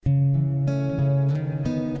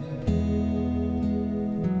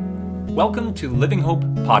Welcome to Living Hope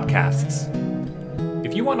Podcasts.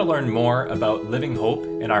 If you want to learn more about Living Hope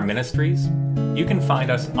and our ministries, you can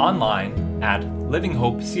find us online at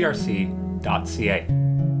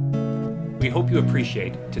livinghopecrc.ca. We hope you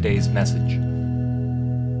appreciate today's message.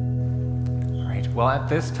 All right, well, at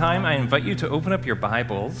this time, I invite you to open up your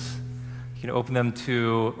Bibles. You can open them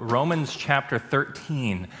to Romans chapter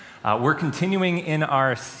 13. We're continuing in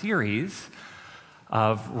our series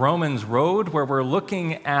of Romans Road, where we're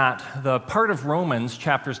looking at the part of Romans,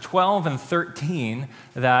 chapters 12 and 13,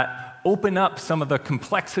 that open up some of the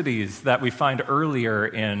complexities that we find earlier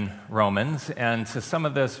in Romans, and to some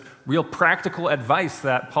of this real practical advice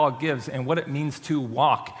that Paul gives and what it means to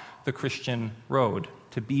walk the Christian road,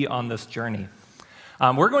 to be on this journey.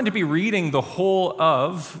 We're going to be reading the whole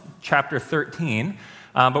of chapter 13,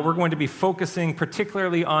 but we're going to be focusing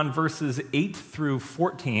particularly on verses 8 through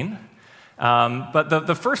 14. But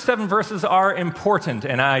the first 7 verses are important,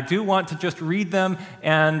 and I do want to just read them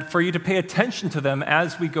and for you to pay attention to them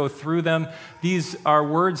as we go through them. These are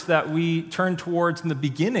words that we turn towards in the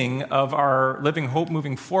beginning of our Living Hope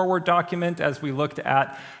Moving Forward document as we looked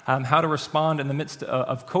at how to respond in the midst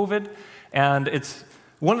of COVID. And it's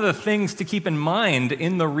one of the things to keep in mind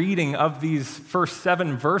in the reading of these first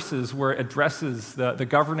 7 verses where it addresses the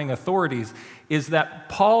governing authorities is that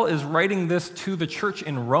Paul is writing this to the church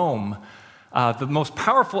in Rome, the most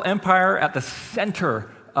powerful empire at the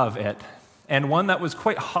center of it, and one that was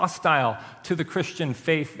quite hostile to the Christian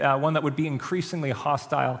faith, one that would be increasingly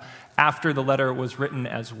hostile after the letter was written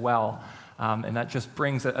as well. And that just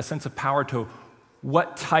brings a sense of power to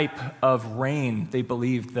what type of reign they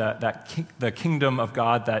believed the kingdom of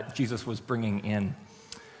God that Jesus was bringing in.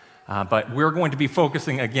 But we're going to be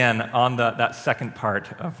focusing again on that second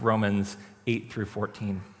part of Romans 8 through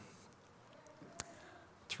 14.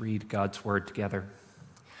 Let's read God's word together.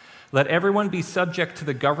 Let everyone be subject to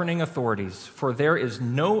the governing authorities, for there is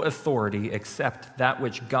no authority except that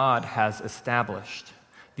which God has established.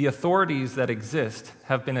 The authorities that exist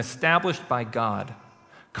have been established by God.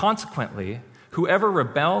 Consequently, whoever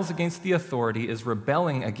rebels against the authority is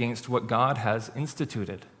rebelling against what God has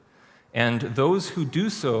instituted, and those who do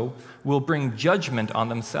so will bring judgment on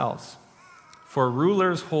themselves. For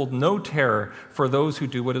rulers hold no terror for those who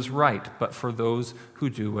do what is right, but for those who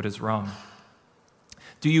do what is wrong.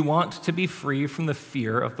 Do you want to be free from the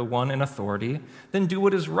fear of the one in authority? Then do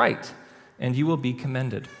what is right, and you will be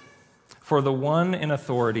commended. For the one in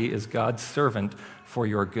authority is God's servant for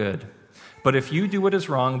your good. But if you do what is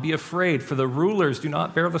wrong, be afraid, for the rulers do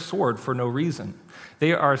not bear the sword for no reason.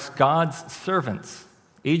 They are God's servants,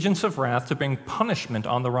 agents of wrath to bring punishment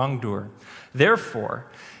on the wrongdoer. Therefore,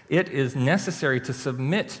 it is necessary to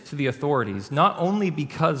submit to the authorities, not only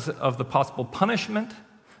because of the possible punishment,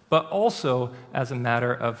 but also as a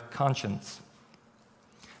matter of conscience.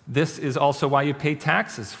 This is also why you pay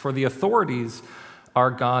taxes, for the authorities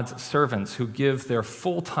are God's servants who give their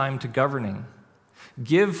full time to governing.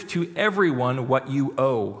 Give to everyone what you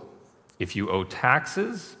owe. If you owe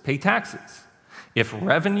taxes, pay taxes. If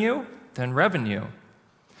revenue, then revenue.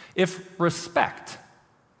 If respect,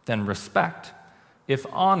 then respect. If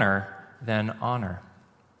honor, then honor.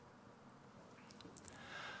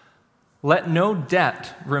 Let no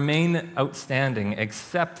debt remain outstanding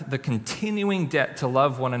except the continuing debt to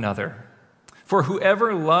love one another. For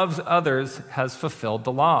whoever loves others has fulfilled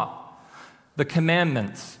the law. The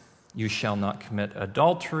commandments: you shall not commit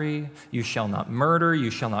adultery, you shall not murder, you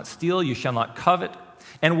shall not steal, you shall not covet,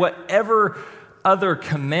 and whatever other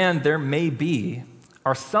command there may be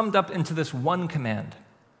are summed up into this one command: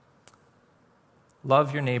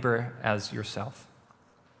 love your neighbor as yourself.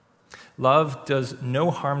 Love does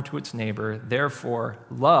no harm to its neighbor, therefore,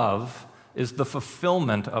 love is the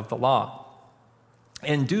fulfillment of the law.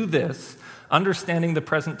 And do this, understanding the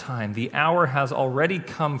present time. The hour has already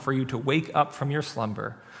come for you to wake up from your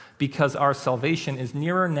slumber, because our salvation is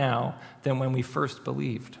nearer now than when we first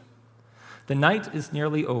believed. The night is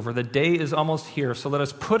nearly over, the day is almost here, so let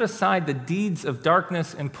us put aside the deeds of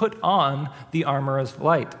darkness and put on the armor of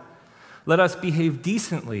light. Let us behave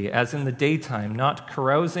decently as in the daytime, not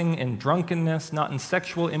carousing in drunkenness, not in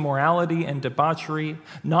sexual immorality and debauchery,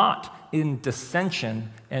 not in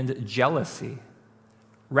dissension and jealousy.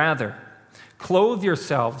 Rather, clothe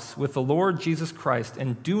yourselves with the Lord Jesus Christ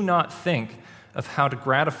and do not think of how to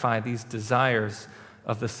gratify these desires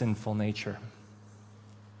of the sinful nature.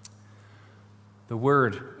 The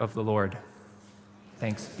word of the Lord.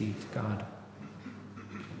 Thanks be to God.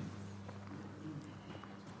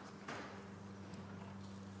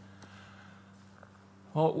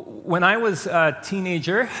 Well, when I was a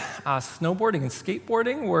teenager, snowboarding and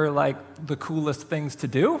skateboarding were like the coolest things to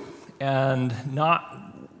do, and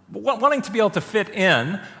not wanting to be able to fit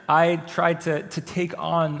in, I tried to take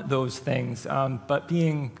on those things, but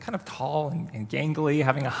being kind of tall and gangly,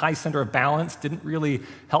 having a high center of balance didn't really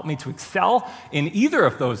help me to excel in either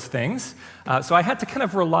of those things. So I had to kind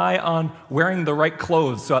of rely on wearing the right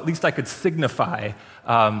clothes so at least I could signify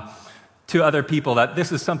to other people that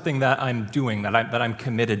this is something that I'm doing, that I'm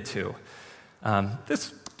committed to.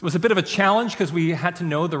 This was a bit of a challenge because we had to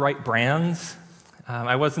know the right brands.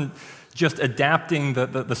 I wasn't just adapting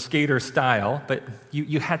the skater style, but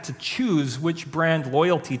you had to choose which brand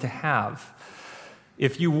loyalty to have.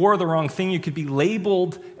 If you wore the wrong thing, you could be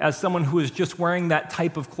labeled as someone who is just wearing that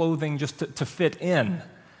type of clothing just to fit in.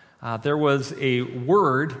 There was a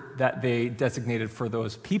word that they designated for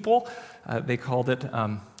those people. They called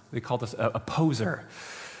us a poser.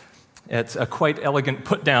 It's a quite elegant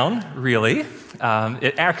put-down, really.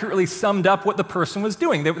 It accurately summed up what the person was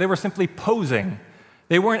doing. They were simply posing.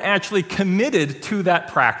 They weren't actually committed to that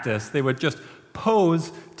practice. They would just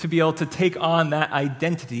pose to be able to take on that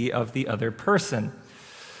identity of the other person.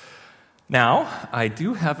 Now, I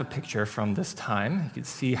do have a picture from this time. You can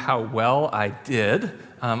see how well I did.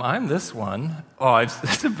 I'm this one. Oh,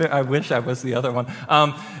 I wish I was the other one.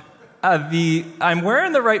 I'm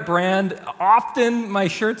wearing the right brand. Often my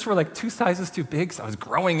shirts were like 2 sizes too big, so I was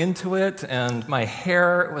growing into it, and my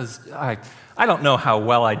hair was, I don't know how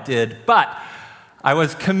well I did, but I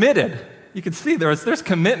was committed. You can see there's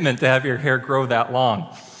commitment to have your hair grow that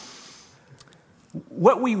long.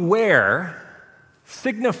 What we wear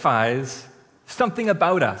signifies something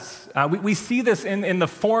about us. We see this in the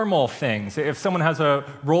formal things. If someone has a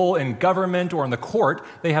role in government or in the court,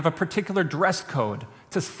 they have a particular dress code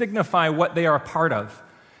to signify what they are a part of.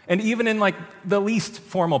 And even in like the least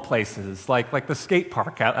formal places, like the skate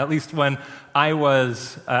park, at least when I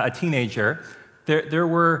was a teenager, there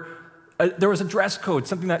was a dress code,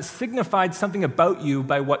 something that signified something about you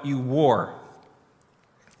by what you wore.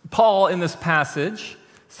 Paul, in this passage,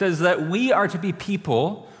 says that we are to be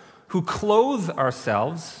people who clothe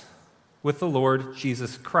ourselves with the Lord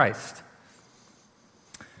Jesus Christ.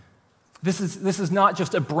 This is not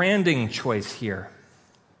just a branding choice here.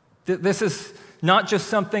 This is not just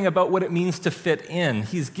something about what it means to fit in.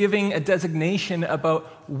 He's giving a designation about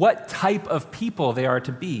what type of people they are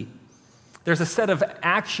to be. There's a set of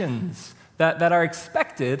actions that are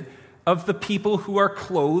expected of the people who are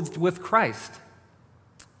clothed with Christ.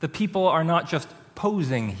 The people are not just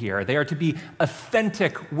posing here. They are to be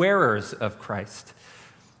authentic wearers of Christ.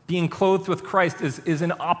 Being clothed with Christ is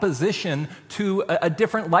in opposition to a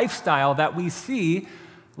different lifestyle that we see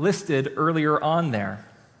listed earlier on there.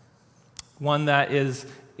 One that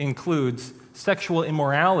includes sexual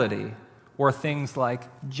immorality or things like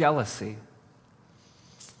jealousy.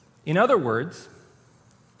 In other words,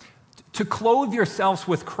 to clothe yourselves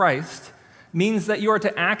with Christ means that you are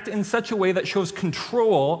to act in such a way that shows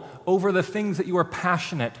control over the things that you are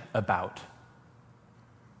passionate about.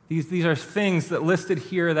 These are things that listed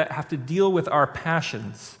here that have to deal with our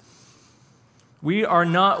passions. We are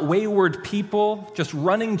not wayward people just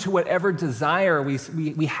running to whatever desire we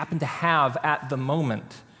happen to have at the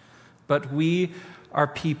moment, but we are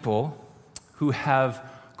people who have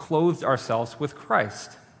clothed ourselves with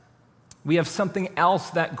Christ. We have something else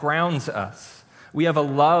that grounds us. We have a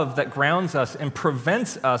love that grounds us and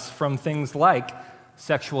prevents us from things like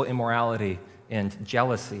sexual immorality and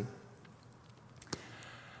jealousy.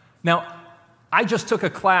 Now, I just took a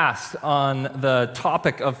class on the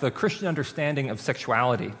topic of the Christian understanding of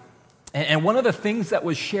sexuality. And one of the things that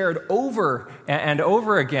was shared over and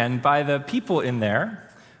over again by the people in there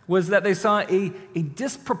was that they saw a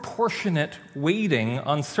disproportionate weighting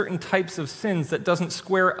on certain types of sins that doesn't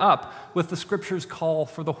square up with the Scripture's call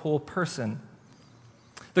for the whole person.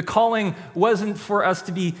 The calling wasn't for us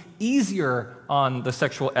to be easier on the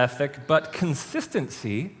sexual ethic, but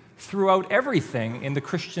consistency throughout everything in the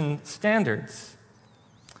Christian standards.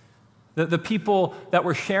 The people that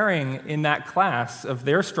were sharing in that class of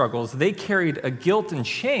their struggles, they carried a guilt and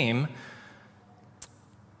shame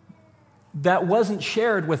that wasn't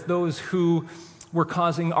shared with those who were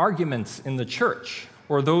causing arguments in the church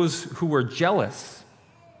or those who were jealous.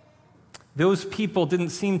 Those people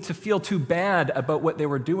didn't seem to feel too bad about what they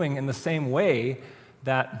were doing in the same way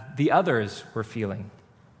that the others were feeling.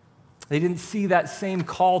 They didn't see that same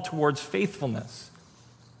call towards faithfulness.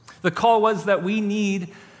 The call was that we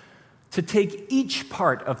need to take each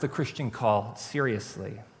part of the Christian call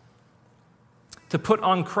seriously. To put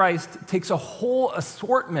on Christ takes a whole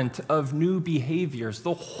assortment of new behaviors,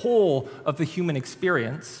 the whole of the human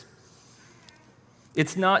experience.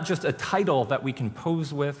 It's not just a title that we can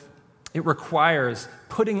pose with. It requires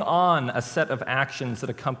putting on a set of actions that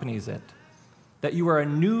accompanies it. that you are a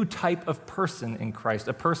new type of person in Christ,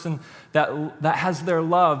 a person that has their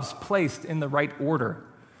loves placed in the right order,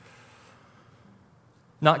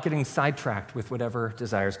 not getting sidetracked with whatever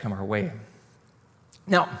desires come our way.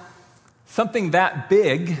 Now, something that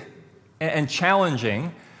big and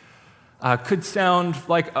challenging could sound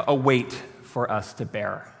like a weight for us to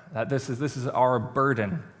bear. This is our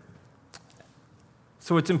burden.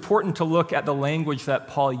 So it's important to look at the language that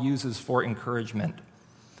Paul uses for encouragement.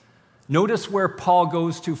 Notice where Paul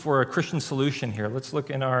goes to for a Christian solution here. Let's look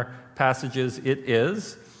in our passages. It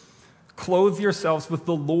is, clothe yourselves with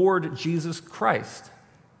the Lord Jesus Christ.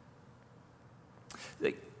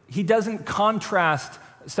 He doesn't contrast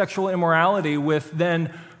sexual immorality with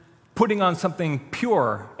then putting on something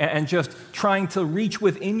pure and just trying to reach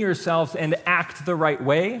within yourselves and act the right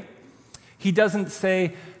way. He doesn't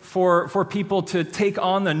say for people to take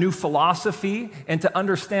on the new philosophy and to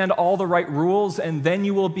understand all the right rules and then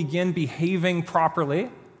you will begin behaving properly.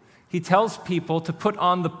 He tells people to put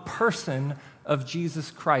on the person of Jesus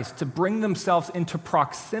Christ, to bring themselves into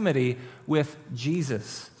proximity with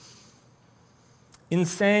Jesus. In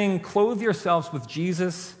saying, clothe yourselves with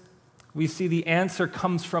Jesus, we see the answer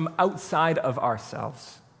comes from outside of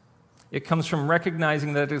ourselves. It comes from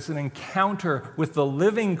recognizing that it's an encounter with the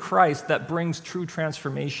living Christ that brings true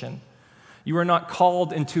transformation. You are not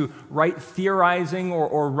called into right theorizing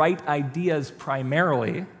or right ideas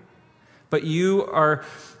primarily, but you are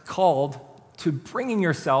called to bringing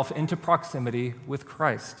yourself into proximity with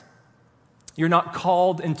Christ. You're not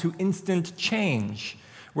called into instant change,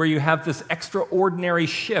 where you have this extraordinary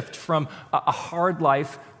shift from a hard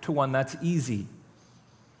life to one that's easy.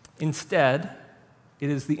 Instead, it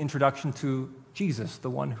is the introduction to Jesus, the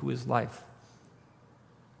one who is life.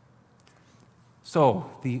 So,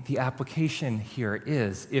 the application here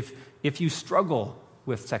is, if you struggle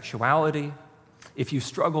with sexuality, if you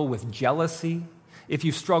struggle with jealousy, if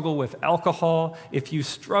you struggle with alcohol, if you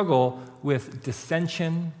struggle with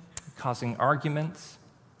dissension, causing arguments,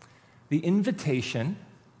 the invitation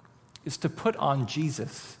is to put on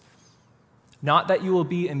Jesus. Not that you will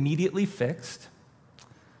be immediately fixed,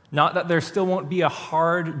 not that there still won't be a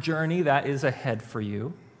hard journey that is ahead for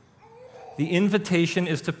you. The invitation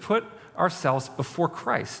is to put ourselves before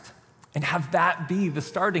Christ and have that be the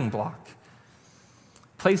starting block.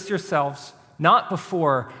 Place yourselves not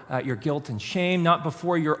before your guilt and shame, not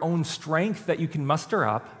before your own strength that you can muster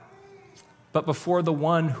up, but before the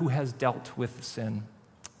one who has dealt with sin.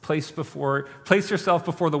 Place yourself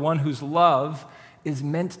before the one whose love is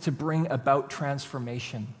meant to bring about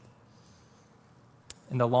transformation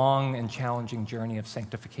in the long and challenging journey of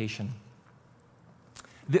sanctification.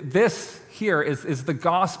 This here is the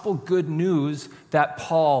gospel good news that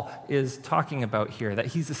Paul is talking about here, that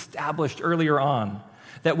he's established earlier on,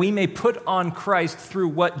 that we may put on Christ through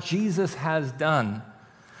what Jesus has done.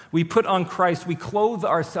 We put on Christ, we clothe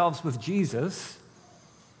ourselves with Jesus,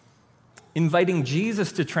 inviting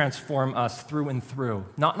Jesus to transform us through and through.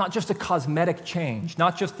 Not just a cosmetic change,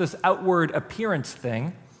 not just this outward appearance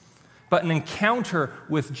thing, but an encounter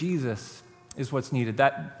with Jesus is what's needed.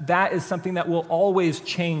 That is something that will always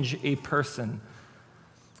change a person.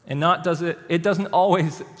 And it doesn't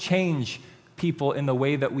always change people in the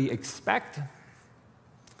way that we expect.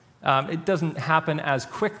 It doesn't happen as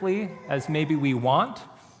quickly as maybe we want.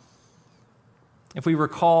 If we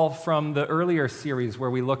recall from the earlier series where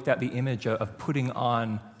we looked at the image of putting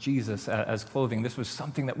on Jesus as clothing, this was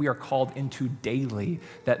something that we are called into daily,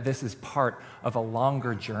 that this is part of a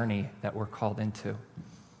longer journey that we're called into.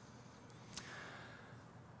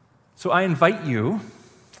 So I invite you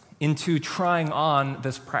into trying on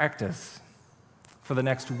this practice for the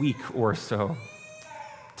next week or so,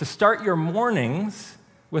 to start your mornings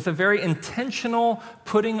with a very intentional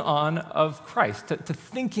putting on of Christ, to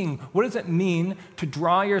thinking, what does it mean to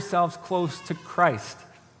draw yourselves close to Christ?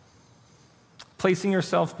 Placing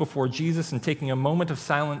yourself before Jesus and taking a moment of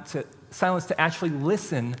silence to actually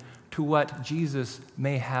listen to what Jesus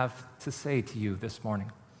may have to say to you this morning.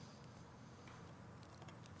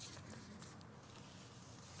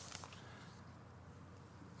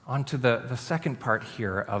 On to the second part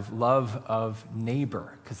here of love of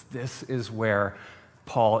neighbor, because this is where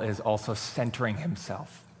Paul is also centering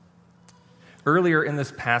himself. Earlier in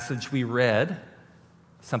this passage, we read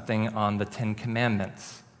something on the 10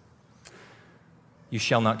 Commandments. You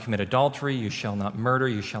shall not commit adultery, you shall not murder,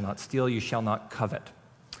 you shall not steal, you shall not covet.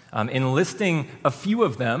 In listing a few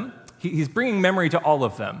of them, he's bringing memory to all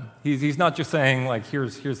of them. He's not just saying, like,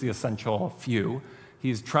 here's the essential few.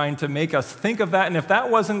 He's trying to make us think of that, and if that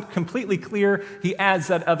wasn't completely clear, he adds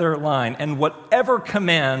that other line, and whatever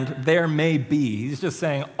command there may be, he's just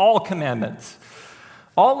saying all commandments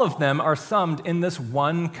All of them are summed in this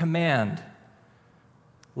one command: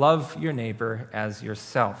 love your neighbor as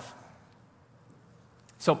yourself.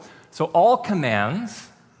 So all commands,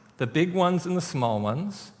 the big ones and the small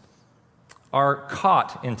ones, are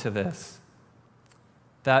caught into this.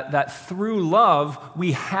 That through love,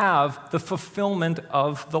 we have the fulfillment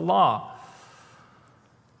of the law.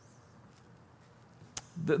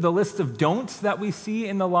 The list of don'ts that we see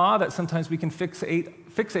in the law that sometimes we can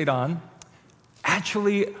fixate on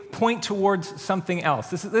actually point towards something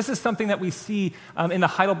else. This is something that we see in the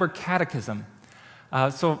Heidelberg Catechism.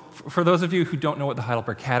 So for those of you who don't know what the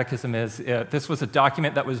Heidelberg Catechism is, this was a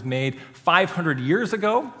document that was made 500 years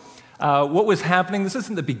ago. What was happening, this is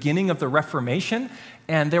in the beginning of the Reformation,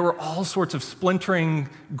 and there were all sorts of splintering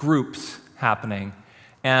groups happening.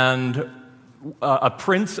 And a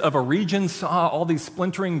prince of a region saw all these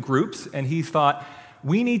splintering groups, and he thought,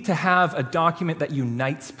 we need to have a document that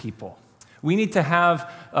unites people. We need to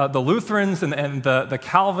have the Lutherans and the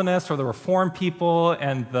Calvinists or the Reformed people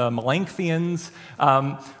and the Melanchthonians,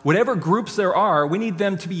 whatever groups there are, we need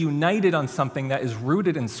them to be united on something that is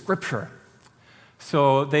rooted in Scripture.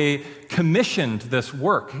 So they commissioned this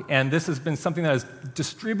work, and this has been something that is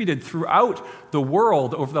distributed throughout the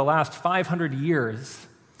world over the last 500 years.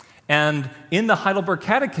 And in the Heidelberg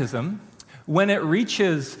Catechism, when it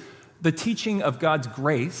reaches the teaching of God's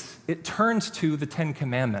grace, it turns to the Ten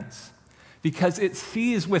Commandments, because it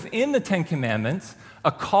sees within the Ten Commandments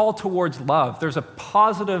a call towards love. There's a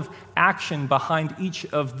positive action behind each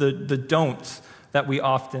of the don'ts that we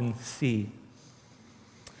often see.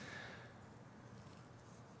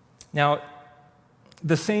 Now,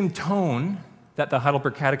 the same tone that the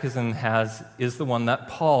Heidelberg Catechism has is the one that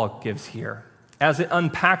Paul gives here. As it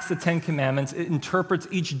unpacks the Ten Commandments, it interprets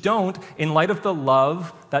each don't in light of the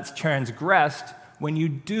love that's transgressed when you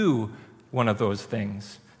do one of those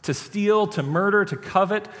things. To steal, to murder, to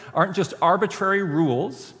covet aren't just arbitrary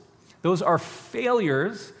rules. Those are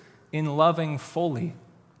failures in loving fully.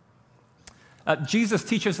 Jesus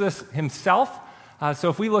teaches this himself. So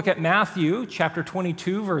if we look at Matthew chapter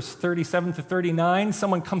 22, verse 37 to 39,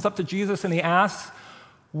 someone comes up to Jesus and he asks,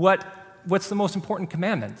 what's the most important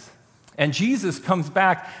commandment? And Jesus comes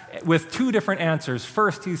back with two different answers.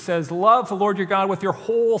 First, he says, love the Lord your God with your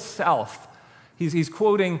whole self. He's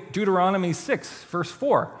quoting Deuteronomy 6, verse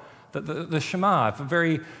 4, the Shema, a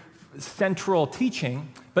very central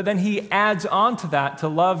teaching. But then he adds on to that to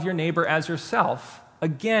love your neighbor as yourself,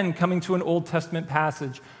 again coming to an Old Testament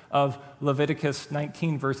passage of Leviticus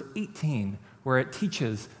 19, verse 18, where it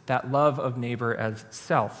teaches that love of neighbor as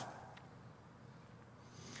self.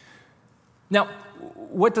 Now,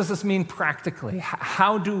 what does this mean practically?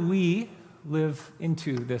 How do we live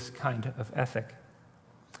into this kind of ethic?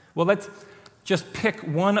 Well, let's just pick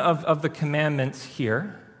one of the commandments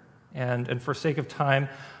here, and for sake of time,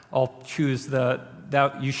 I'll choose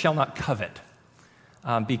thou you shall not covet,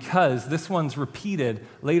 because this one's repeated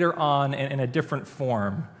later on in a different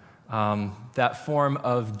form. That form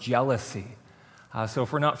of jealousy. So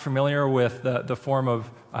if we're not familiar with the form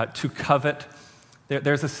of to covet,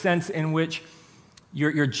 there's a sense in which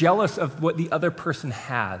you're jealous of what the other person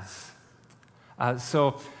has.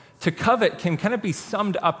 So to covet can kind of be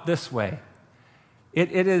summed up this way.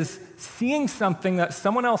 It is seeing something that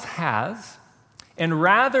someone else has, and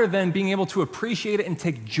rather than being able to appreciate it and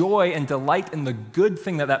take joy and delight in the good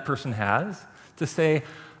thing that person has, to say,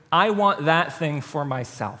 I want that thing for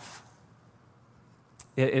myself.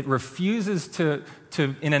 It refuses to,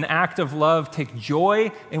 in an act of love, take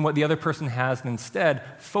joy in what the other person has, and instead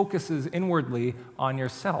focuses inwardly on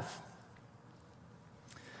yourself.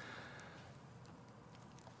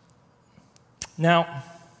 Now,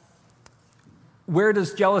 where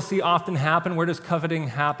does jealousy often happen? Where does coveting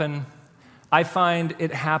happen? I find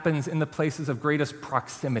it happens in the places of greatest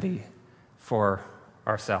proximity for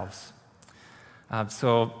ourselves.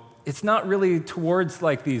 So it's not really towards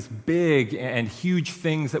like these big and huge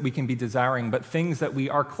things that we can be desiring, but things that we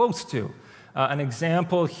are close to. An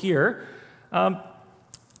example here, I'm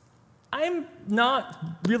not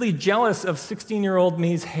really jealous of 16-year-old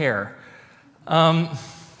me's hair.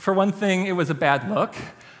 For one thing, it was a bad look.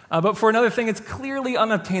 But for another thing, it's clearly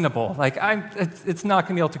unobtainable. Like, it's not going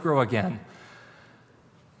to be able to grow again.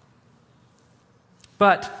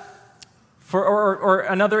 But or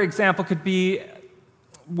another example could be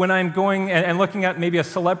when I'm going and looking at maybe a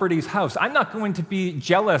celebrity's house. I'm not going to be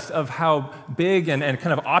jealous of how big and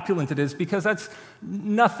kind of opulent it is, because there's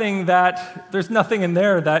nothing in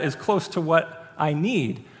there that is close to what I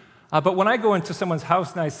need. But when I go into someone's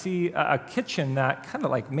house and I see a kitchen that kind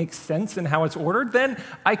of like makes sense in how it's ordered, then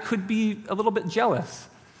I could be a little bit jealous.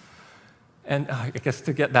 And I guess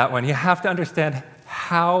to get that one, you have to understand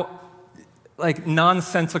how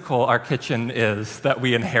nonsensical our kitchen is that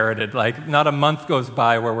we inherited. Not a month goes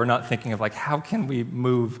by where we're not thinking of how can we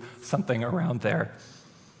move something around there.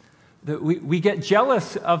 We get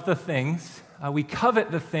jealous of the things, we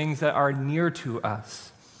covet the things that are near to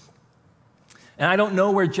us. And I don't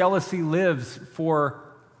know where jealousy lives for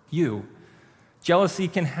you. Jealousy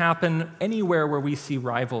can happen anywhere where we see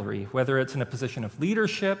rivalry, whether it's in a position of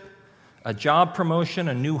leadership, a job promotion,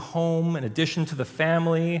 a new home, an addition to the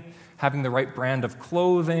family, having the right brand of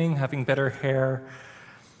clothing, having better hair.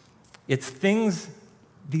 It's these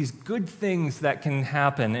good things that can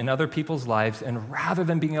happen in other people's lives, and rather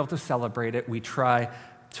than being able to celebrate it, we try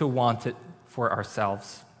to want it for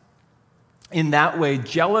ourselves. In that way,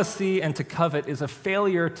 jealousy and to covet is a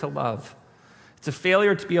failure to love. It's a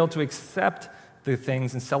failure to be able to accept the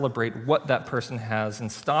things and celebrate what that person has,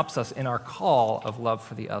 and stops us in our call of love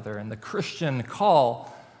for the other. And the Christian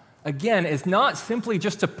call, again, is not simply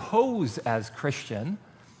just to pose as Christian,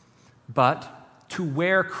 but to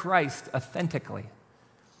wear Christ authentically.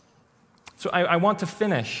 So I want to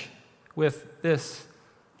finish with this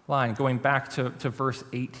line, going back to verse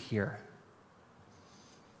 8 here,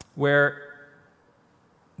 where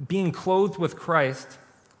being clothed with Christ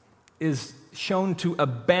is shown to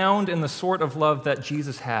abound in the sort of love that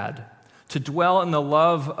Jesus had, to dwell in the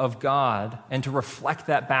love of God and to reflect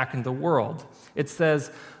that back in the world. It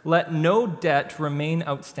says, "Let no debt remain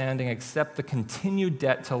outstanding except the continued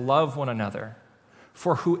debt to love one another,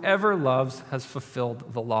 for whoever loves has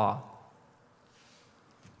fulfilled the law."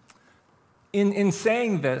 In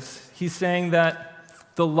saying this, he's saying that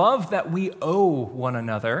the love that we owe one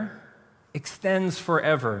another extends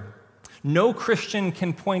forever. No Christian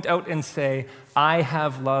can point out and say, "I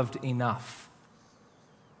have loved enough."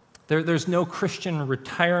 There's no Christian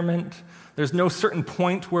retirement. There's no certain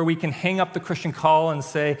point where we can hang up the Christian call and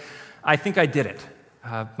say, "I think I did it.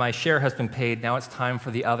 My share has been paid. Now it's time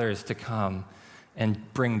for the others to come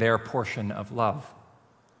and bring their portion of love."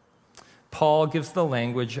 Paul gives the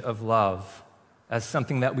language of love as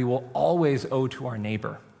something that we will always owe to our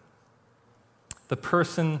neighbor. The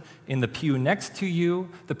person in the pew next to you,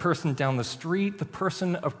 the person down the street, the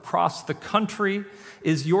person across the country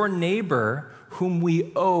is your neighbor whom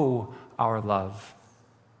we owe our love.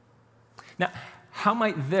 Now, how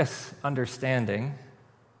might this understanding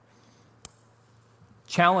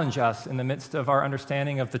challenge us in the midst of our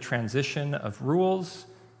understanding of the transition of rules,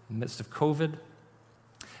 in the midst of COVID?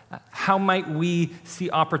 How might we see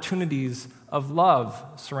opportunities of love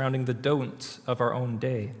surrounding the don'ts of our own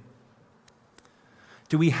day?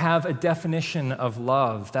 Do we have a definition of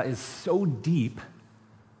love that is so deep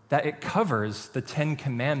that it covers the 10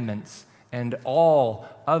 Commandments and all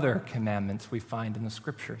other commandments we find in the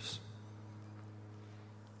Scriptures?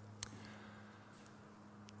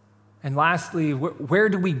 And lastly, where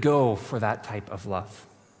do we go for that type of love?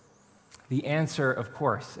 The answer, of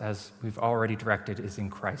course, as we've already directed, is in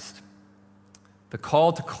Christ. The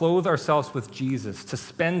call to clothe ourselves with Jesus, to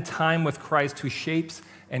spend time with Christ who shapes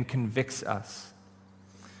and convicts us.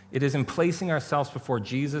 It is in placing ourselves before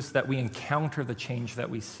Jesus that we encounter the change that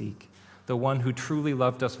we seek, the one who truly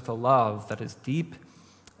loved us with a love that is deep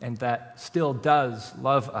and that still does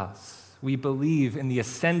love us. We believe in the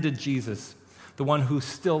ascended Jesus, the one who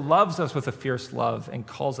still loves us with a fierce love and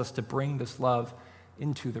calls us to bring this love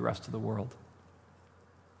into the rest of the world.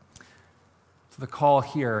 So the call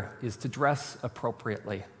here is to dress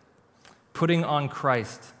appropriately, putting on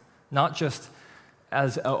Christ, not just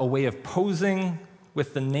as a way of posing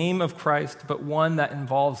with the name of Christ, but one that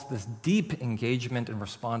involves this deep engagement and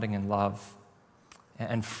responding in love.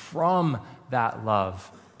 And from that love,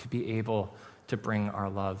 to be able to bring our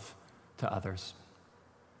love to others.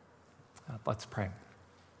 Let's pray.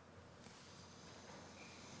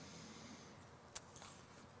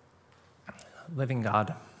 Living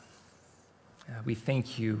God, we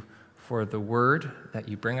thank you for the word that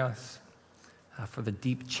you bring us, for the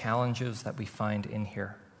deep challenges that we find in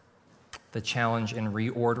here, the challenge in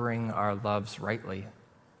reordering our loves rightly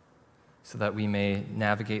so that we may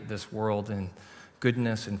navigate this world in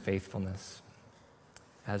goodness and faithfulness.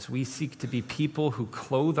 As we seek to be people who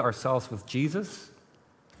clothe ourselves with Jesus,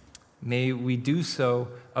 may we do so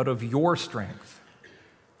out of your strength.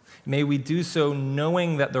 May we do so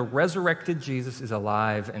knowing that the resurrected Jesus is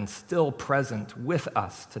alive and still present with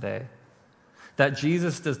us today. That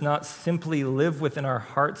Jesus does not simply live within our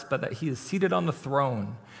hearts, but that he is seated on the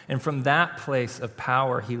throne. And from that place of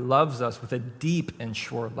power, he loves us with a deep and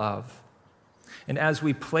sure love. And as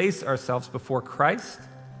we place ourselves before Christ,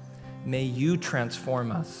 may you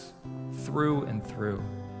transform us through and through,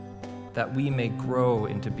 that we may grow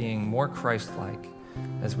into being more Christ-like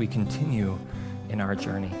as we continue in our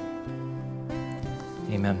journey.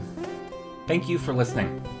 Amen. Thank you for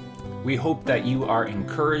listening. We hope that you are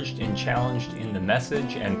encouraged and challenged in the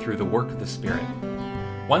message and through the work of the Spirit.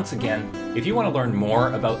 Once again, if you want to learn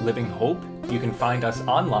more about Living Hope, you can find us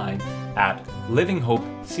online at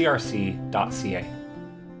livinghopecrc.ca.